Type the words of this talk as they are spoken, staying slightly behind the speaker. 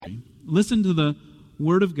Listen to the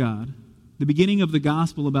Word of God, the beginning of the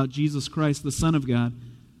gospel about Jesus Christ, the Son of God.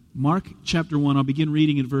 Mark chapter 1, I'll begin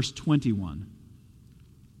reading at verse 21.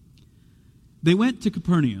 They went to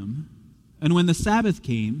Capernaum, and when the Sabbath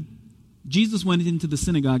came, Jesus went into the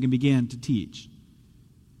synagogue and began to teach.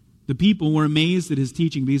 The people were amazed at his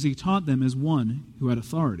teaching because he taught them as one who had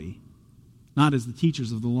authority, not as the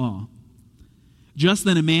teachers of the law. Just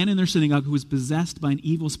then a man in their synagogue who was possessed by an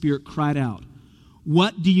evil spirit cried out,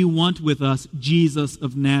 "What do you want with us, Jesus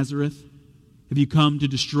of Nazareth? Have you come to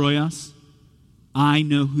destroy us? I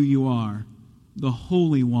know who you are, the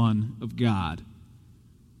Holy One of God."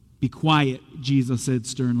 "Be quiet," Jesus said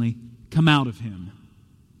sternly. "Come out of him."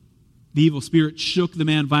 The evil spirit shook the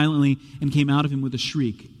man violently and came out of him with a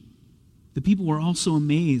shriek. The people were all so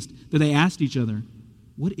amazed that they asked each other,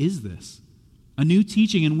 "What is this? A new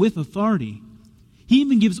teaching and with authority. He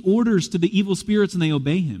even gives orders to the evil spirits and they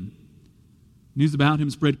obey him." News about him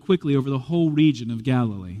spread quickly over the whole region of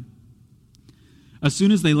Galilee. As soon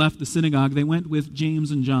as they left the synagogue, they went with James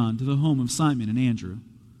and John to the home of Simon and Andrew.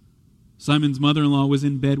 Simon's mother-in-law was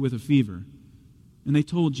in bed with a fever, and they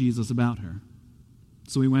told Jesus about her.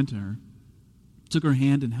 So he went to her, took her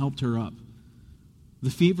hand, and helped her up. The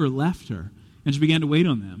fever left her, and she began to wait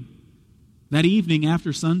on them. That evening,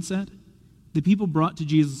 after sunset, the people brought to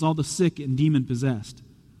Jesus all the sick and demon-possessed.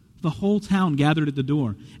 The whole town gathered at the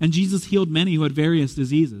door, and Jesus healed many who had various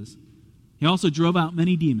diseases. He also drove out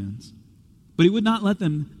many demons, but he would not let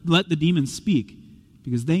the demons speak,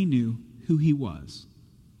 because they knew who he was.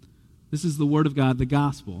 This is the word of God, the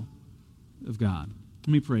gospel of God.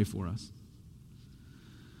 Let me pray for us.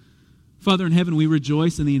 Father in heaven, we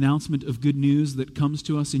rejoice in the announcement of good news that comes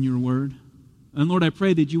to us in your word. And Lord, I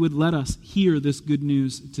pray that you would let us hear this good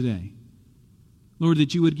news today. Lord,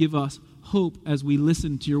 that you would give us hope as we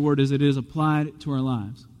listen to your word as it is applied to our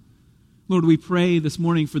lives. Lord, we pray this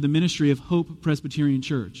morning for the ministry of Hope Presbyterian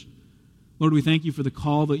Church. Lord, we thank you for the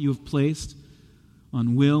call that you have placed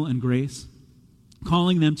on Will and Grace,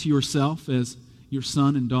 calling them to yourself as your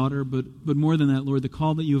son and daughter, but more than that, Lord, the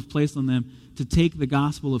call that you have placed on them to take the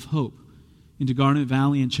gospel of hope into Garnet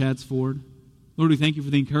Valley and Chadds Ford. Lord, we thank you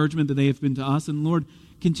for the encouragement that they have been to us, and Lord,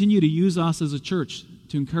 continue to use us as a church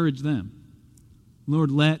to encourage them.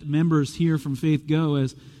 Lord, let members here from Faith Go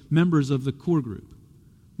as members of the core group.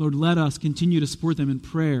 Lord, let us continue to support them in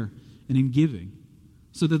prayer and in giving,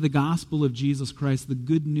 so that the gospel of Jesus Christ, the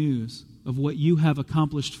good news of what you have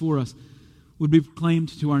accomplished for us, would be proclaimed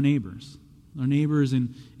to our neighbors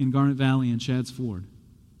in Garnet Valley and Chadds Ford.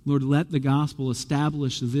 Lord, let the gospel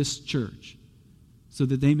establish this church so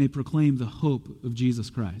that they may proclaim the hope of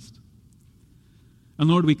Jesus Christ. And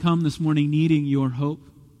Lord, we come this morning needing your hope,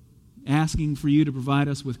 asking for you to provide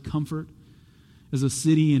us with comfort as a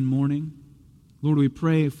city in mourning. Lord, we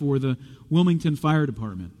pray for the Wilmington Fire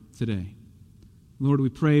Department today. Lord, we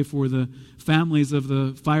pray for the families of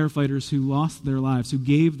the firefighters who lost their lives, who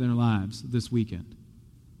gave their lives this weekend.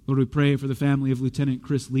 Lord, we pray for the family of Lieutenant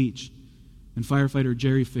Chris Leach and firefighter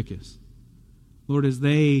Jerry Fickus. Lord, as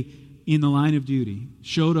they, in the line of duty,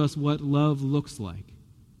 showed us what love looks like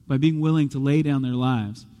by being willing to lay down their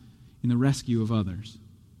lives in the rescue of others.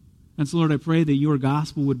 And so, Lord, I pray that your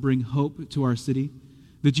gospel would bring hope to our city,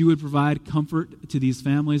 that you would provide comfort to these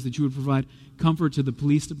families, that you would provide comfort to the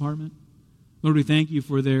police department. Lord, we thank you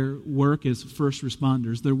for their work as first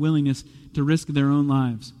responders, their willingness to risk their own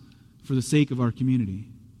lives for the sake of our community.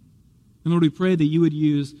 And Lord, we pray that you would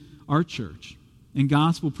use our church and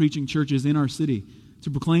gospel-preaching churches in our city to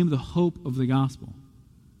proclaim the hope of the gospel,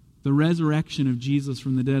 the resurrection of Jesus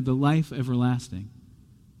from the dead, the life everlasting.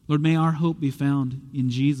 Lord, may our hope be found in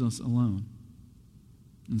Jesus alone.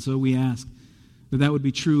 And so we ask that that would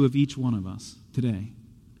be true of each one of us today,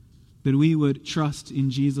 that we would trust in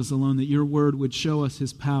Jesus alone, that your word would show us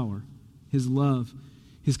his power, his love,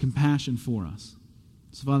 his compassion for us.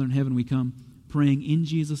 So, Father in heaven, we come praying in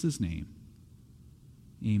Jesus' name.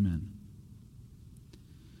 Amen.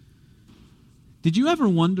 Did you ever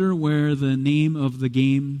wonder where the name of the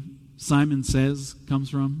game Simon Says comes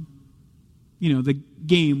from? You know, the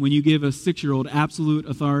game when you give a 6-year-old absolute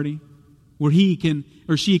authority, where he can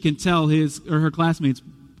or she can tell his or her classmates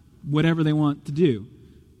whatever they want to do.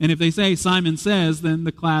 And if they say Simon Says, then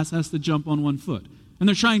the class has to jump on one foot. And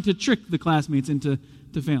they're trying to trick the classmates into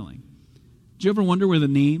failing. Did you ever wonder where the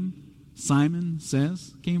name Simon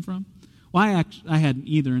Says came from? Well, I hadn't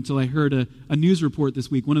either until I heard a news report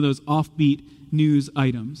this week, one of those offbeat news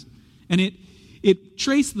items. And it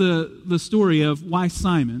traced the story of why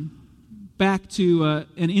Simon back to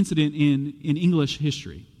an incident in English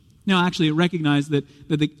history. Now, actually, it recognized that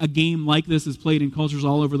a game like this is played in cultures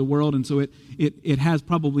all over the world, and so it has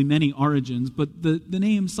probably many origins. But the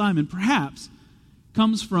name Simon perhaps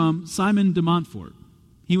comes from Simon de Montfort.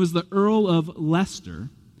 He was the Earl of Leicester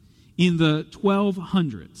in the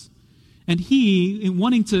 1200s. And he, in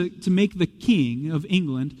wanting to make the king of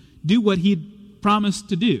England do what he'd promised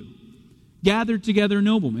to do, gathered together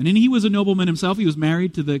noblemen. And he was a nobleman himself. He was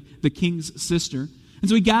married to the king's sister. And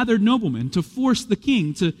so he gathered noblemen to force the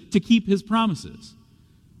king to keep his promises.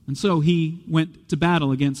 And so he went to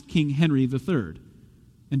battle against King Henry III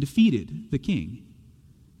and defeated the king.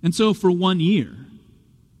 And so for 1 year,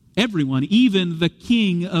 everyone, even the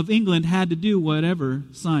king of England, had to do whatever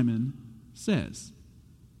Simon says.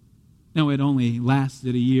 Now, it only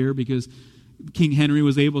lasted a year because King Henry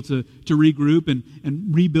was able to regroup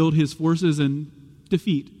and rebuild his forces and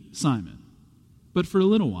defeat Simon. But for a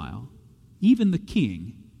little while, even the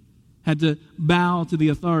king had to bow to the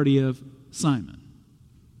authority of Simon.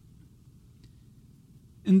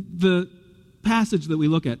 And the passage that we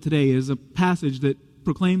look at today is a passage that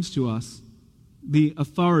proclaims to us the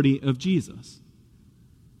authority of Jesus.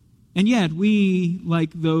 And yet, we, like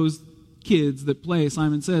those kids that play,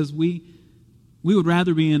 Simon Says, we would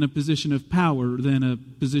rather be in a position of power than a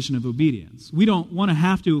position of obedience. We don't want to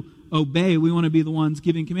have to obey. We want to be the ones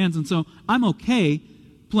giving commands. And so I'm okay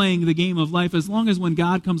playing the game of life as long as when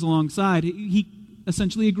God comes alongside, he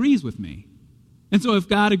essentially agrees with me. And so if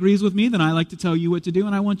God agrees with me, then I like to tell you what to do,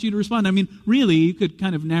 and I want you to respond. I mean, really, you could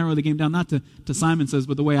kind of narrow the game down, not to Simon Says,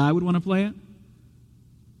 but the way I would want to play it.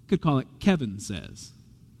 Could call it Kevin Says.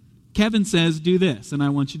 Kevin says, do this, and I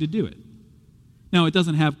want you to do it. Now, it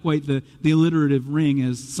doesn't have quite the alliterative ring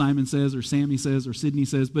as Simon Says or Sammy Says or Sydney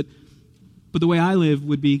Says, but the way I live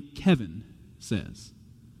would be Kevin Says.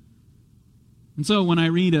 And so when I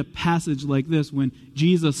read a passage like this, when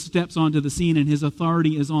Jesus steps onto the scene and his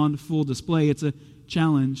authority is on full display, it's a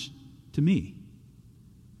challenge to me.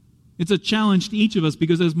 It's a challenge to each of us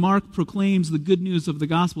because as Mark proclaims the good news of the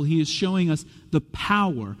gospel, he is showing us the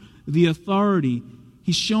power, the authority.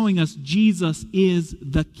 He's showing us Jesus is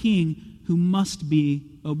the King who must be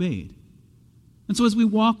obeyed. And so as we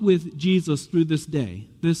walk with Jesus through this day,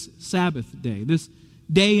 this Sabbath day, this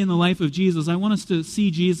day in the life of Jesus, I want us to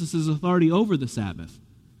see Jesus' authority over the Sabbath,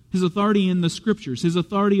 his authority in the Scriptures, his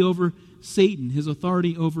authority over Satan, his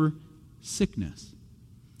authority over sickness.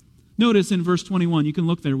 Notice in verse 21, you can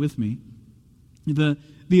look there with me, the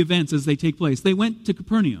events as they take place. They went to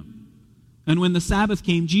Capernaum, and when the Sabbath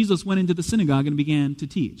came, Jesus went into the synagogue and began to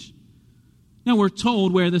teach. Now we're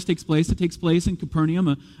told where this takes place. It takes place in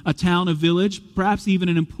Capernaum, a town, a village, perhaps even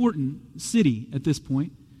an important city at this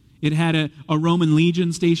point. It had a Roman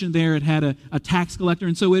legion stationed there. It had a tax collector.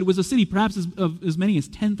 And so it was a city perhaps of as many as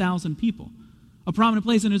 10,000 people. A prominent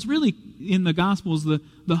place. And it's really, in the Gospels,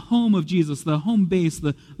 the home of Jesus, the home base,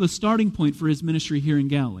 the starting point for his ministry here in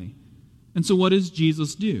Galilee. And so what does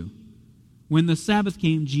Jesus do? When the Sabbath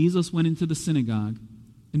came, Jesus went into the synagogue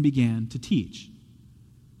and began to teach.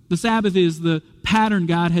 The Sabbath is the pattern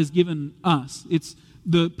God has given us. It's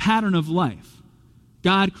the pattern of life.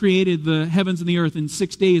 God created the heavens and the earth in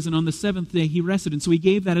 6 days, and on the seventh day he rested. And so he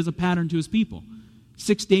gave that as a pattern to his people.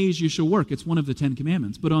 6 days you shall work. It's one of the 10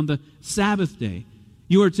 commandments. But on the Sabbath day,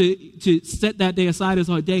 you are to set that day aside as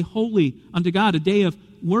a day holy unto God, a day of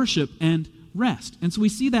worship and rest. And so we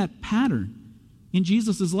see that pattern in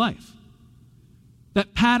Jesus' life.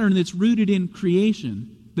 That pattern that's rooted in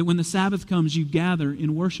creation, that when the Sabbath comes, you gather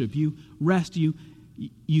in worship, you rest, you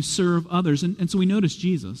serve others. And so we notice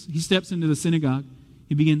Jesus. He steps into the synagogue.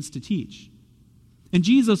 He begins to teach. And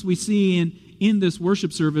Jesus, we see in this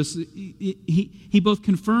worship service, he both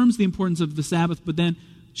confirms the importance of the Sabbath, but then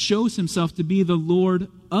shows himself to be the Lord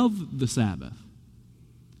of the Sabbath.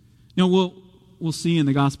 Now, we'll see in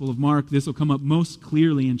the Gospel of Mark, this will come up most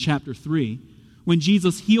clearly in chapter 3, when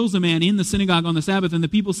Jesus heals a man in the synagogue on the Sabbath, and the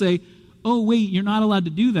people say, oh, wait, you're not allowed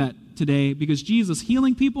to do that today because Jesus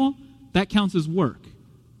healing people, that counts as work.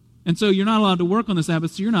 And so you're not allowed to work on the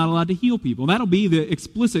Sabbath, so you're not allowed to heal people. That'll be the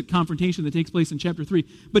explicit confrontation that takes place in chapter 3.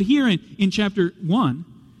 But here in chapter 1,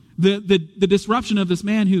 the disruption of this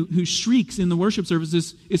man who shrieks in the worship service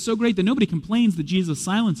is so great that nobody complains that Jesus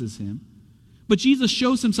silences him. But Jesus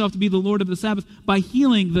shows himself to be the Lord of the Sabbath by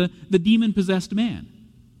healing the demon-possessed man.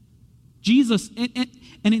 Jesus,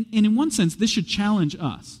 and in one sense, this should challenge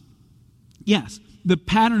us. Yes, the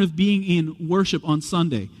pattern of being in worship on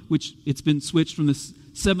Sunday, which it's been switched from the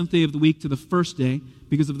seventh day of the week to the first day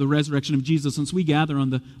because of the resurrection of Jesus, since we gather on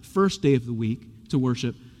the first day of the week to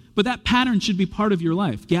worship. But that pattern should be part of your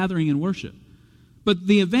life, gathering in worship. But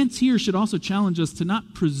the events here should also challenge us to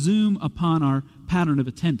not presume upon our pattern of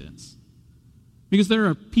attendance. Because there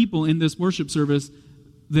are people in this worship service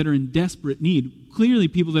that are in desperate need. Clearly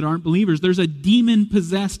people that aren't believers. There's a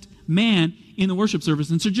demon-possessed man in the worship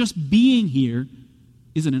service. And so just being here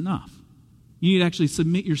isn't enough. You need to actually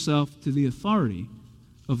submit yourself to the authority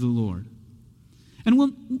of the Lord.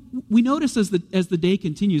 And we notice as the day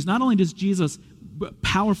continues, not only does Jesus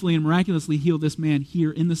powerfully and miraculously heal this man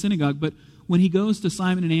here in the synagogue, but when he goes to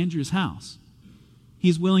Simon and Andrew's house,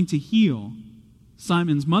 he's willing to heal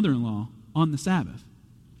Simon's mother-in-law on the Sabbath.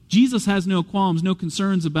 Jesus has no qualms, no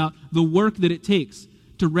concerns about the work that it takes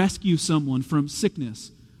to rescue someone from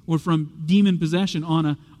sickness or from demon possession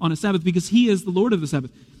on a Sabbath, because he is the Lord of the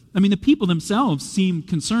Sabbath. I mean, the people themselves seem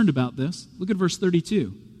concerned about this. Look at verse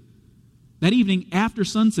 32. That evening, after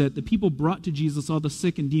sunset, the people brought to Jesus all the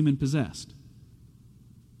sick and demon-possessed.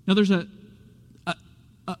 Now, there's a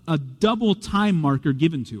double time marker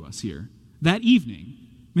given to us here. That evening.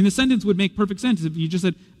 I mean, the sentence would make perfect sense if you just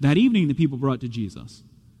said, that evening the people brought to Jesus.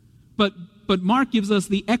 But Mark gives us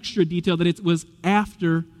the extra detail that it was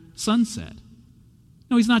after sunset.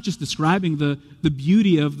 No, he's not just describing the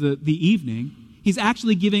beauty of the evening. He's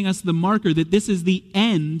actually giving us the marker that this is the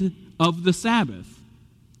end of the Sabbath.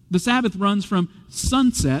 The Sabbath runs from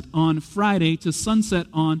sunset on Friday to sunset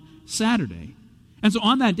on Saturday. And so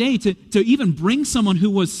on that day, to even bring someone who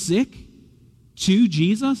was sick to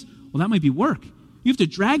Jesus, well, that might be work. You have to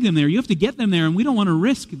drag them there. You have to get them there, and we don't want to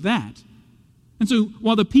risk that. And so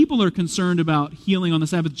while the people are concerned about healing on the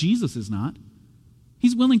Sabbath, Jesus is not.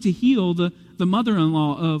 He's willing to heal the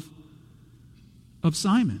mother-in-law of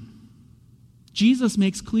Simon. Jesus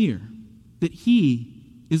makes clear that he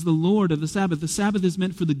is the Lord of the Sabbath. The Sabbath is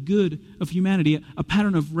meant for the good of humanity, a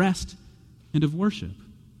pattern of rest and of worship.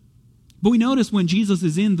 But we notice when Jesus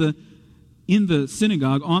is in the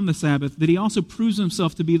synagogue on the Sabbath that he also proves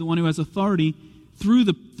himself to be the one who has authority through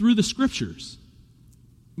the Scriptures.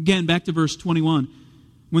 Again, back to verse 21.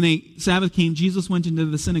 When the Sabbath came, Jesus went into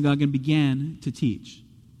the synagogue and began to teach.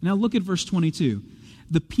 Now look at verse 22.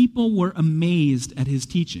 The people were amazed at his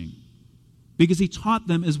teaching, because he taught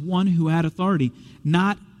them as one who had authority,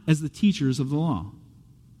 not as the teachers of the law.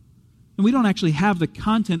 And we don't actually have the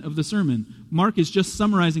content of the sermon. Mark is just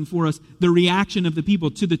summarizing for us the reaction of the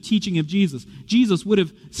people to the teaching of Jesus. Jesus would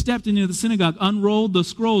have stepped into the synagogue, unrolled the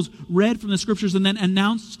scrolls, read from the Scriptures, and then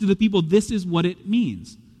announced to the people, this is what it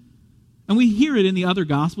means. And we hear it in the other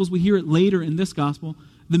Gospels. We hear it later in this Gospel,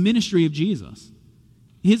 the ministry of Jesus.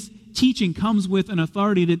 His teaching comes with an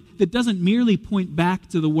authority that doesn't merely point back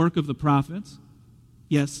to the work of the prophets.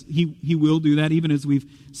 Yes, he will do that, even as we've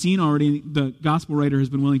seen already. The gospel writer has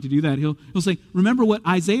been willing to do that. He'll say, remember what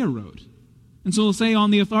Isaiah wrote. And so he'll say,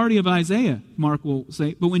 on the authority of Isaiah, Mark will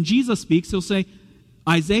say, but when Jesus speaks, he'll say,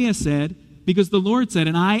 Isaiah said, because the Lord said,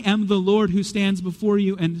 and I am the Lord who stands before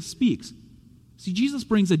you and speaks. See, Jesus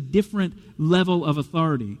brings a different level of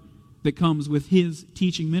authority that comes with his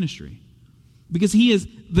teaching ministry, because he is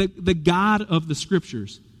the God of the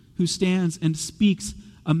Scriptures who stands and speaks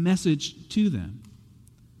a message to them.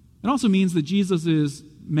 It also means that Jesus'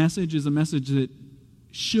 message is a message that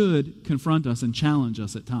should confront us and challenge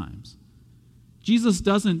us at times. Jesus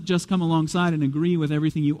doesn't just come alongside and agree with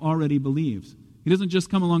everything you already believed. He doesn't just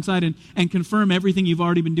come alongside and confirm everything you've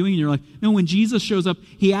already been doing in your life. No, when Jesus shows up,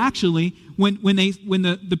 he actually, when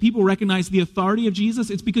the people recognize the authority of Jesus,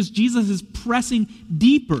 it's because Jesus is pressing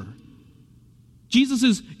deeper. Jesus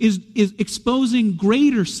is exposing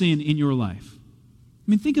greater sin in your life.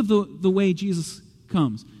 I mean, think of the way Jesus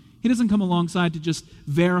comes. He doesn't come alongside to just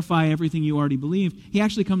verify everything you already believe. He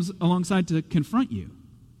actually comes alongside to confront you.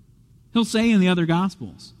 He'll say in the other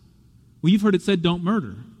Gospels, well, you've heard it said, don't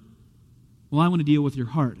murder. Well, I want to deal with your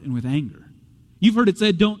heart and with anger. You've heard it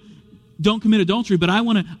said, don't commit adultery, but I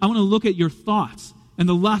want to look at your thoughts and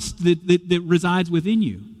the lust that resides within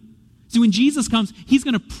you. See, when Jesus comes, he's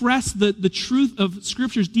going to press the truth of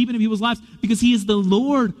Scriptures deep into people's lives, because he is the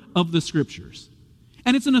Lord of the Scriptures.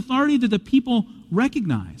 And it's an authority that the people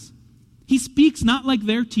recognize. He speaks not like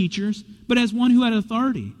their teachers, but as one who had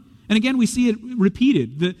authority. And again, we see it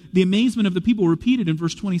repeated, the amazement of the people repeated in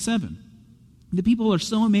verse 27. The people are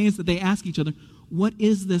so amazed that they ask each other, what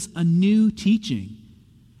is this, a new teaching?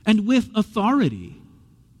 And with authority,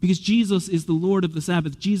 because Jesus is the Lord of the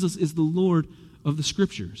Sabbath. Jesus is the Lord of the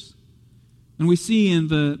Scriptures. And we see in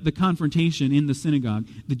the confrontation in the synagogue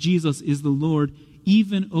that Jesus is the Lord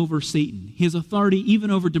even over Satan. His authority even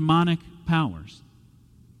over demonic powers.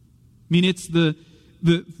 I mean, it's the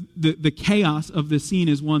chaos of the scene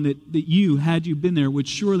is one that you, had you been there, would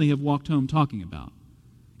surely have walked home talking about.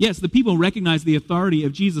 Yes, the people recognize the authority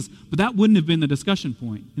of Jesus, but that wouldn't have been the discussion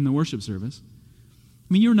point in the worship service.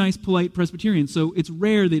 I mean, you're a nice, polite Presbyterian, so it's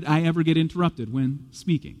rare that I ever get interrupted when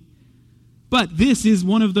speaking. But this is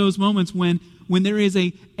one of those moments when there is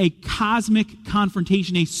a cosmic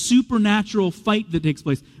confrontation, a supernatural fight that takes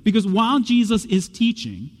place. Because while Jesus is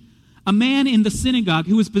teaching, a man in the synagogue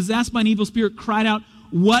who was possessed by an evil spirit cried out,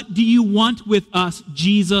 "What do you want with us,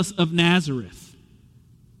 Jesus of Nazareth?"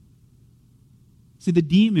 See, the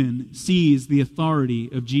demon sees the authority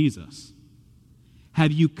of Jesus.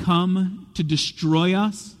 "Have you come to destroy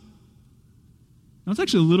us?" Now, it's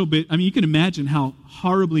actually a little bit, you can imagine how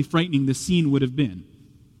horribly frightening this scene would have been.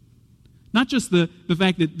 Not just the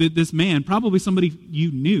fact that this man, probably somebody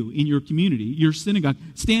you knew in your community, your synagogue,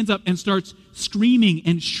 stands up and starts screaming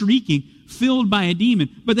and shrieking, filled by a demon.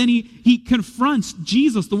 But then he confronts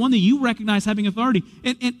Jesus, the one that you recognize having authority.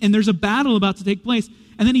 And there's a battle about to take place.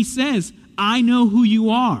 And then he says, "I know who you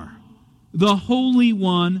are, the Holy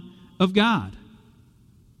One of God."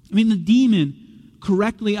 The demon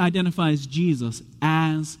correctly identifies Jesus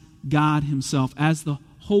as God himself, as the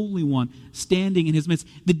Holy One standing in his midst.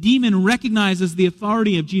 The demon recognizes the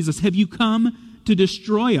authority of Jesus. "Have you come to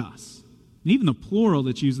destroy us?" And even the plural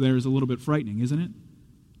that's used there is a little bit frightening, isn't it?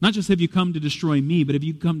 Not just have you come to destroy me, but have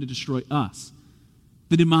you come to destroy us?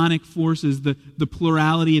 The demonic forces, the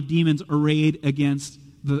plurality of demons arrayed against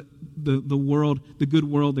the world, the good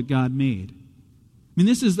world that God made.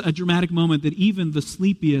 This is a dramatic moment that even the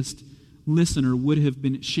sleepiest listener would have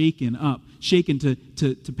been shaken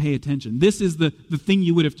to pay attention. This is the thing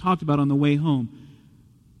you would have talked about on the way home.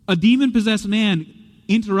 A demon-possessed man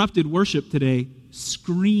interrupted worship today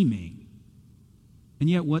screaming. And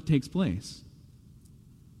yet what takes place?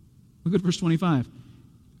 Look at verse 25.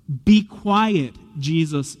 "Be quiet,"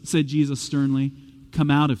 said Jesus sternly. "Come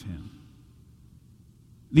out of him."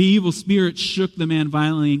 The evil spirit shook the man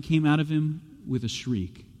violently and came out of him with a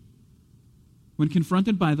shriek. When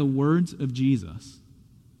confronted by the words of Jesus,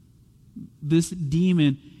 this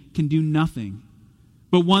demon can do nothing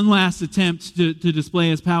but one last attempt to display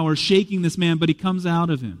his power, shaking this man, but he comes out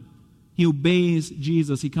of him. He obeys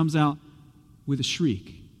Jesus. He comes out with a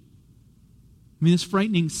shriek. This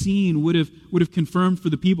frightening scene would have confirmed for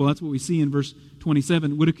the people, that's what we see in verse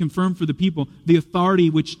 27, would have confirmed for the people the authority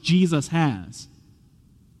which Jesus has.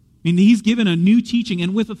 He's given a new teaching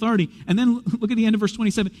and with authority. And then look at the end of verse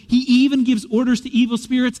 27. He even gives orders to evil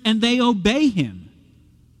spirits and they obey him.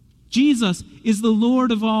 Jesus is the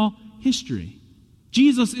Lord of all history.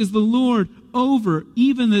 Jesus is the Lord over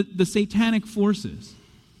even the satanic forces.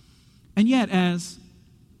 And yet, as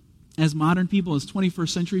modern people, as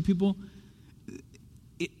 21st century people,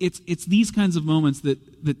 it's these kinds of moments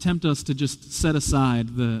that tempt us to just set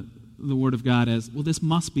aside the Word of God as, well, this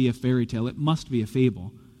must be a fairy tale. It must be a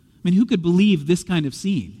fable. Who could believe this kind of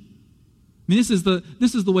scene? This is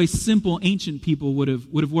the way simple ancient people would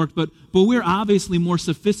have worked, but we're obviously more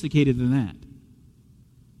sophisticated than that.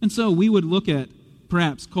 And so we would look at,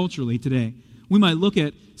 perhaps culturally today, we might look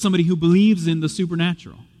at somebody who believes in the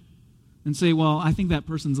supernatural and say, well, I think that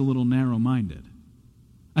person's a little narrow-minded.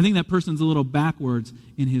 I think that person's a little backwards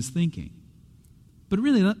in his thinking. But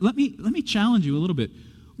really, let me challenge you a little bit.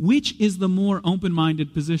 Which is the more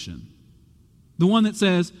open-minded position? The one that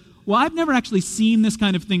says, well, I've never actually seen this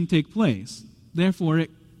kind of thing take place, therefore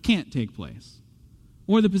it can't take place.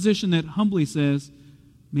 Or the position that humbly says,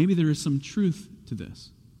 maybe there is some truth to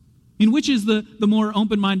this. Which is the more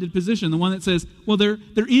open-minded position? The one that says, well, there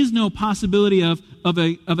is no possibility of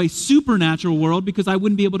a supernatural world because I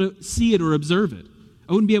wouldn't be able to see it or observe it.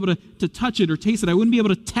 I wouldn't be able to touch it or taste it. I wouldn't be able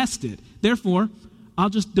to test it. Therefore, I'll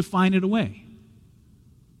just define it away.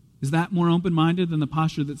 Is that more open-minded than the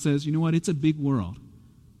posture that says, you know what, it's a big world.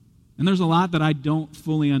 And there's a lot that I don't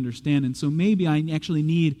fully understand, and so maybe I actually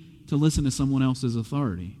need to listen to someone else's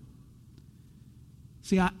authority.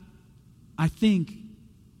 See, I think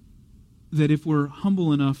that if we're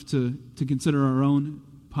humble enough to consider our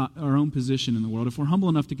own position in the world, if we're humble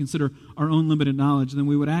enough to consider our own limited knowledge, then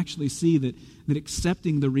we would actually see that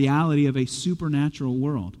accepting the reality of a supernatural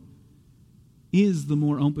world is the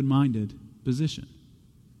more open-minded position.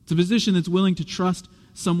 It's a position that's willing to trust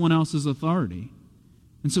someone else's authority.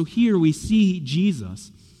 And so here we see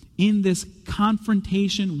Jesus in this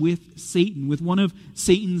confrontation with Satan, with one of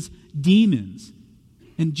Satan's demons.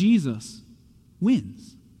 And Jesus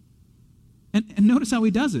wins. And notice how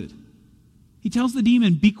he does it. He tells the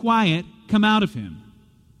demon, be quiet, come out of him.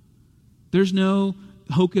 There's no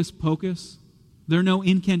hocus pocus. There are no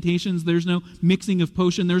incantations. There's no mixing of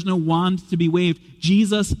potion. There's no wand to be waved.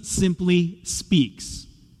 Jesus simply speaks.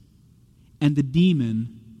 And the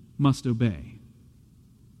demon must obey.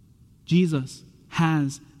 Jesus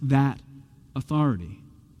has that authority.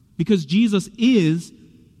 Because Jesus is,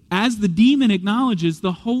 as the demon acknowledges,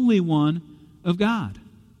 the Holy One of God.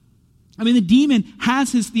 I mean, the demon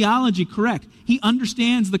has his theology correct. He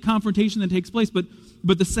understands the confrontation that takes place, but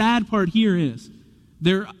the sad part here is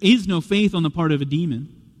there is no faith on the part of a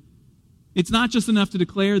demon. It's not just enough to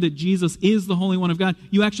declare that Jesus is the Holy One of God.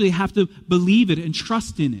 You actually have to believe it and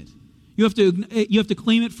trust in it. You have to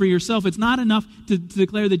claim it for yourself. It's not enough to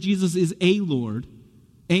declare that Jesus is a Lord,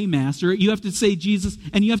 a Master. You have to say Jesus,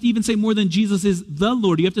 and you have to even say more than Jesus is the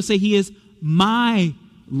Lord. You have to say He is my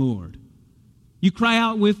Lord. You cry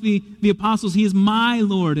out with the apostles, He is my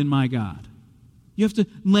Lord and my God. You have to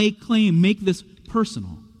lay claim, make this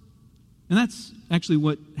personal. And that's actually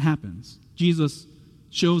what happens. Jesus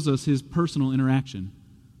shows us His personal interaction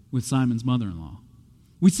with Simon's mother-in-law.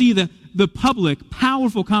 We see the public,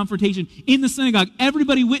 powerful confrontation in the synagogue.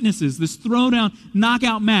 Everybody witnesses this throwdown,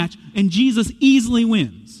 knockout match, and Jesus easily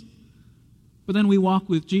wins. But then we walk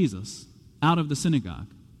with Jesus out of the synagogue.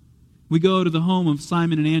 We go to the home of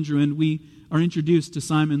Simon and Andrew, and we are introduced to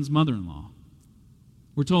Simon's mother-in-law.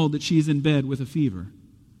 We're told that she's in bed with a fever.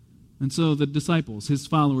 And so the disciples, His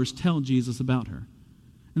followers, tell Jesus about her.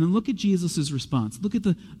 And then look at Jesus' response. Look at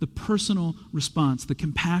the personal response, the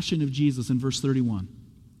compassion of Jesus in verse 31.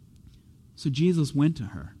 So Jesus went to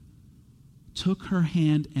her, took her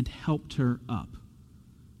hand, and helped her up.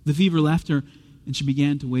 The fever left her, and she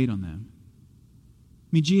began to wait on them. I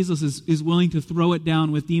mean, Jesus is willing to throw it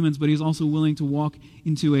down with demons, but He's also willing to walk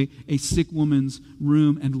into a sick woman's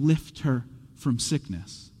room and lift her from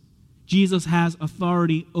sickness. Jesus has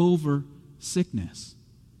authority over sickness.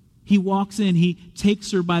 He walks in, He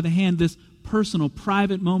takes her by the hand, this personal,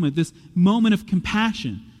 private moment, this moment of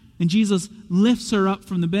compassion, and Jesus lifts her up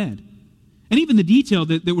from the bed. And even the detail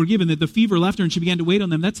that we're given, that the fever left her and she began to wait on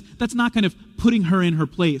them, that's not kind of putting her in her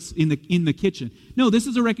place in the kitchen. No, this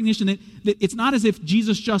is a recognition that it's not as if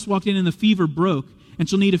Jesus just walked in and the fever broke and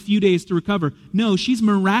she'll need a few days to recover. No, she's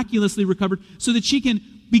miraculously recovered so that she can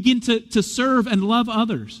begin to serve and love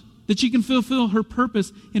others, that she can fulfill her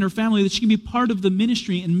purpose in her family, that she can be part of the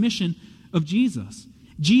ministry and mission of Jesus.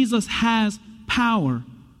 Jesus has power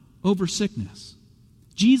over sickness.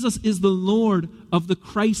 Jesus is the Lord of the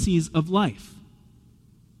crises of life.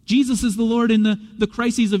 Jesus is the Lord in the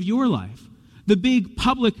crises of your life. The big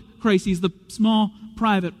public crises, the small,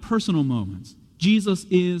 private, personal moments. Jesus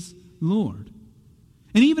is Lord.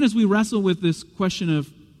 And even as we wrestle with this question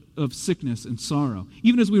of sickness and sorrow,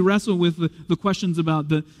 even as we wrestle with the questions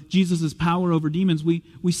about Jesus' power over demons,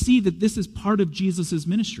 we see that this is part of Jesus'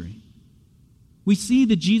 ministry. We see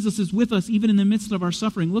that Jesus is with us even in the midst of our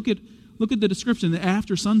suffering. Look at the description, that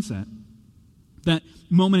after sunset, that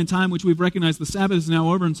moment in time which we've recognized the Sabbath is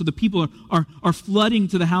now over, and so the people are flooding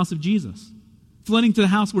to the house of Jesus, flooding to the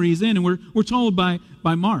house where He's in. And we're told by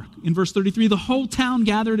Mark in verse 33, the whole town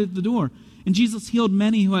gathered at the door, and Jesus healed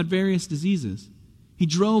many who had various diseases. He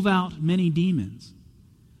drove out many demons.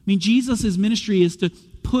 I mean, Jesus' ministry is to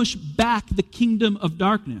push back the kingdom of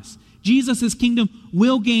darkness. Jesus' kingdom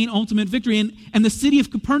will gain ultimate victory, and the city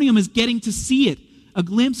of Capernaum is getting to see it, a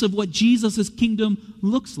glimpse of what Jesus' kingdom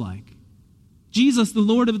looks like. Jesus, the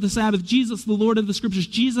Lord of the Sabbath, Jesus, the Lord of the Scriptures,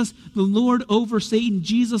 Jesus, the Lord over Satan,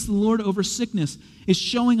 Jesus, the Lord over sickness, is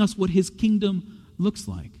showing us what His kingdom looks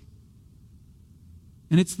like.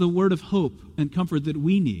 And it's the word of hope and comfort that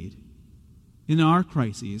we need in our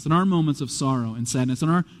crises, in our moments of sorrow and sadness, in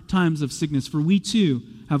our times of sickness, for we too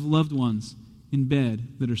have loved ones in bed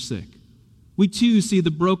that are sick. We too see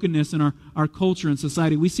the brokenness in our culture and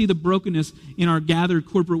society. We see the brokenness in our gathered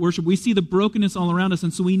corporate worship. We see the brokenness all around us,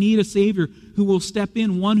 and so we need a Savior who will step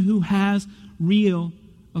in, one who has real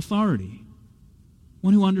authority,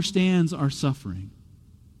 one who understands our suffering,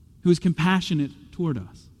 who is compassionate toward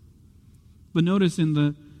us. But notice in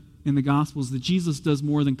the Gospels that Jesus does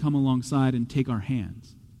more than come alongside and take our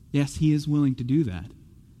hands. Yes, He is willing to do that.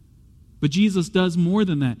 But Jesus does more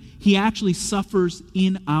than that. He actually suffers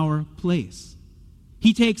in our place.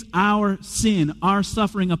 He takes our sin, our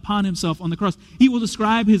suffering upon Himself on the cross. He will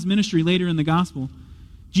describe His ministry later in the Gospel.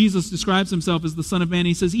 Jesus describes Himself as the Son of Man.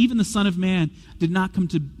 He says, even the Son of Man did not come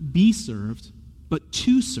to be served, but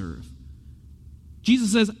to serve.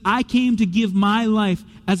 Jesus says, I came to give my life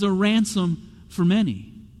as a ransom for many.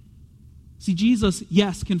 See, Jesus,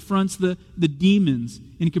 yes, confronts the demons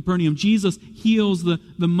in Capernaum. Jesus heals the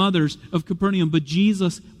mothers of Capernaum, but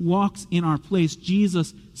Jesus walks in our place.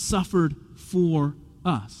 Jesus suffered for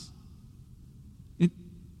us.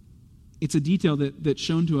 It's a detail that's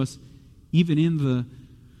shown to us even in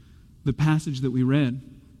the passage that we read.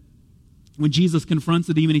 When Jesus confronts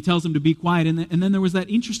the demon, He tells him to be quiet. And then there was that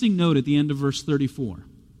interesting note at the end of verse 34.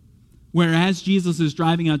 Whereas Jesus is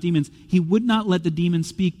driving out demons, He would not let the demons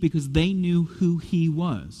speak because they knew who He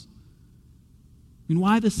was. I mean,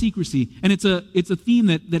 why the secrecy? And it's a theme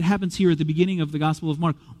that happens here at the beginning of the Gospel of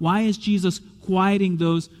Mark. Why is Jesus quieting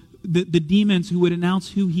the demons who would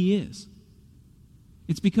announce who he is?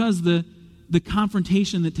 It's because the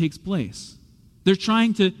confrontation that takes place. They're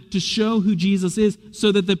trying to show who Jesus is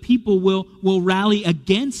so that the people will rally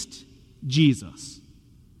against Jesus.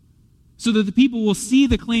 So that the people will see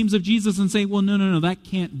the claims of Jesus and say, well, no, that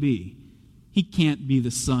can't be. He can't be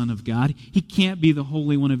the Son of God. He can't be the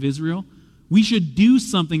Holy One of Israel. We should do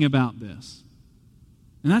something about this.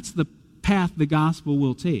 And that's the path the gospel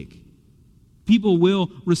will take. People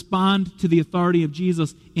will respond to the authority of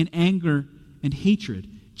Jesus in anger and hatred.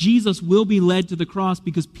 Jesus will be led to the cross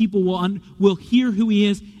because people will hear who he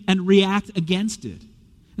is and react against it.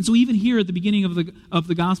 And so even here at the beginning of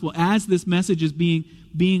the gospel, as this message is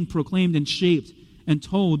being proclaimed and shaped and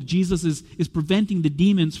told, Jesus is preventing the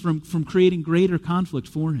demons from creating greater conflict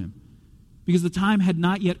for him. Because the time had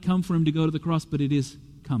not yet come for him to go to the cross, but it is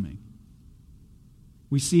coming.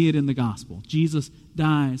 We see it in the gospel. Jesus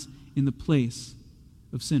dies in the place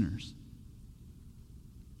of sinners.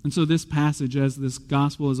 And so this passage, as this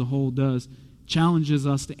gospel as a whole does, challenges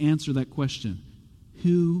us to answer that question.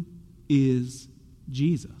 Who is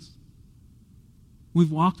Jesus? We've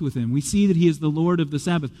walked with him. We see that he is the Lord of the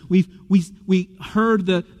Sabbath. We heard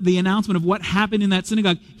the announcement of what happened in that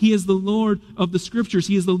synagogue. He is the Lord of the Scriptures.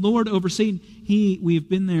 He is the Lord over Satan. We have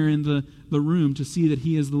been there in the room to see that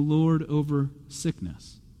he is the Lord over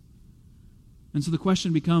sickness. And so the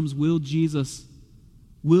question becomes, will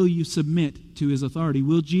you submit to his authority?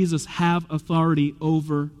 Will Jesus have authority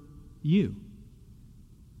over you?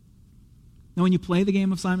 Now, when you play the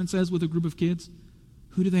game of Simon Says with a group of kids,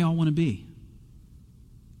 who do they all want to be?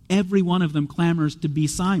 Every one of them clamors to be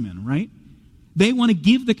Simon, right? They want to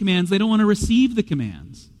give the commands. They don't want to receive the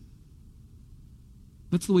commands.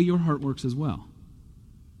 That's the way your heart works as well.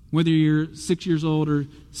 Whether you're 6 years old or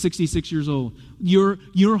 66 years old,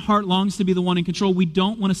 your heart longs to be the one in control. We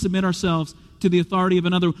don't want to submit ourselves to the authority of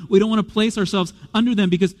another. We don't want to place ourselves under them,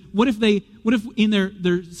 because what if in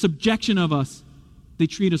their subjection of us, they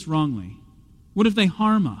treat us wrongly? What if they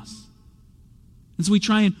harm us? And so we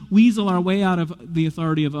try and weasel our way out of the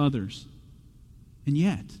authority of others. And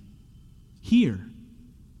yet, here,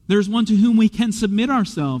 there's one to whom we can submit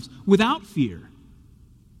ourselves without fear.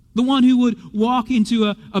 The one who would walk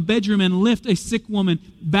into a bedroom and lift a sick woman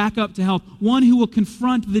back up to health. One who will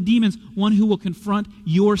confront the demons. One who will confront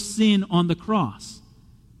your sin on the cross.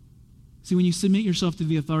 See, when you submit yourself to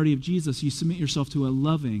the authority of Jesus, you submit yourself to a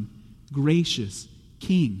loving, gracious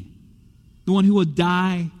King. The one who will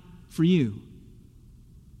die for you.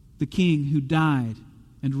 The King who died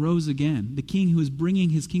and rose again. The King who is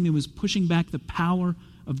bringing his kingdom, who is pushing back the power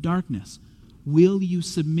of darkness. Will you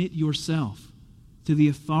submit yourself to the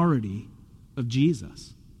authority of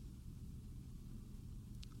Jesus?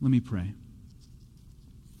 Let me pray.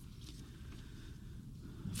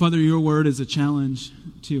 Father, your word is a challenge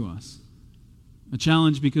to us. A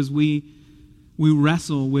challenge because we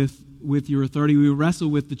wrestle with your authority. We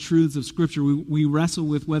wrestle with the truths of Scripture. We wrestle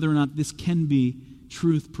with whether or not this can be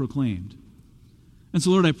truth proclaimed. And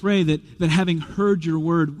so, Lord, I pray that having heard your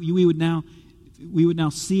word, we would now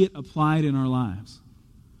see it applied in our lives.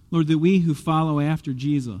 Lord, that we who follow after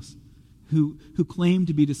Jesus, who claim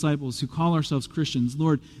to be disciples, who call ourselves Christians,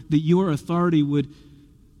 Lord, that your authority would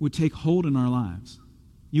take hold in our lives.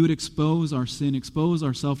 You would expose our sin, expose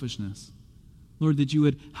our selfishness. Lord, that you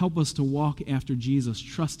would help us to walk after Jesus,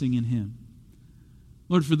 trusting in him.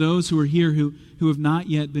 Lord, for those who are here who have not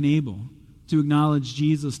yet been able to acknowledge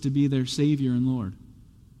Jesus to be their Savior and Lord,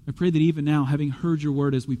 I pray that even now, having heard your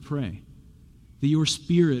word as we pray, that your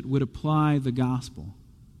Spirit would apply the gospel,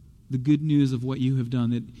 the good news of what you have done,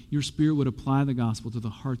 that your Spirit would apply the gospel to the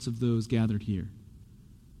hearts of those gathered here.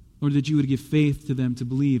 Lord, that you would give faith to them to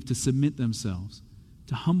believe, to submit themselves,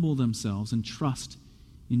 to humble themselves and trust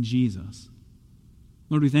in Jesus.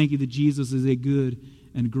 Lord, we thank you that Jesus is a good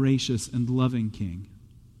and gracious and loving King.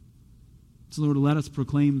 So, Lord, let us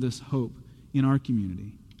proclaim this hope in our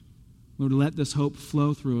community. Lord, let this hope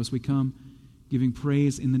flow through us. We come giving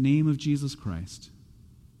praise in the name of Jesus Christ.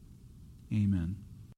 Amen.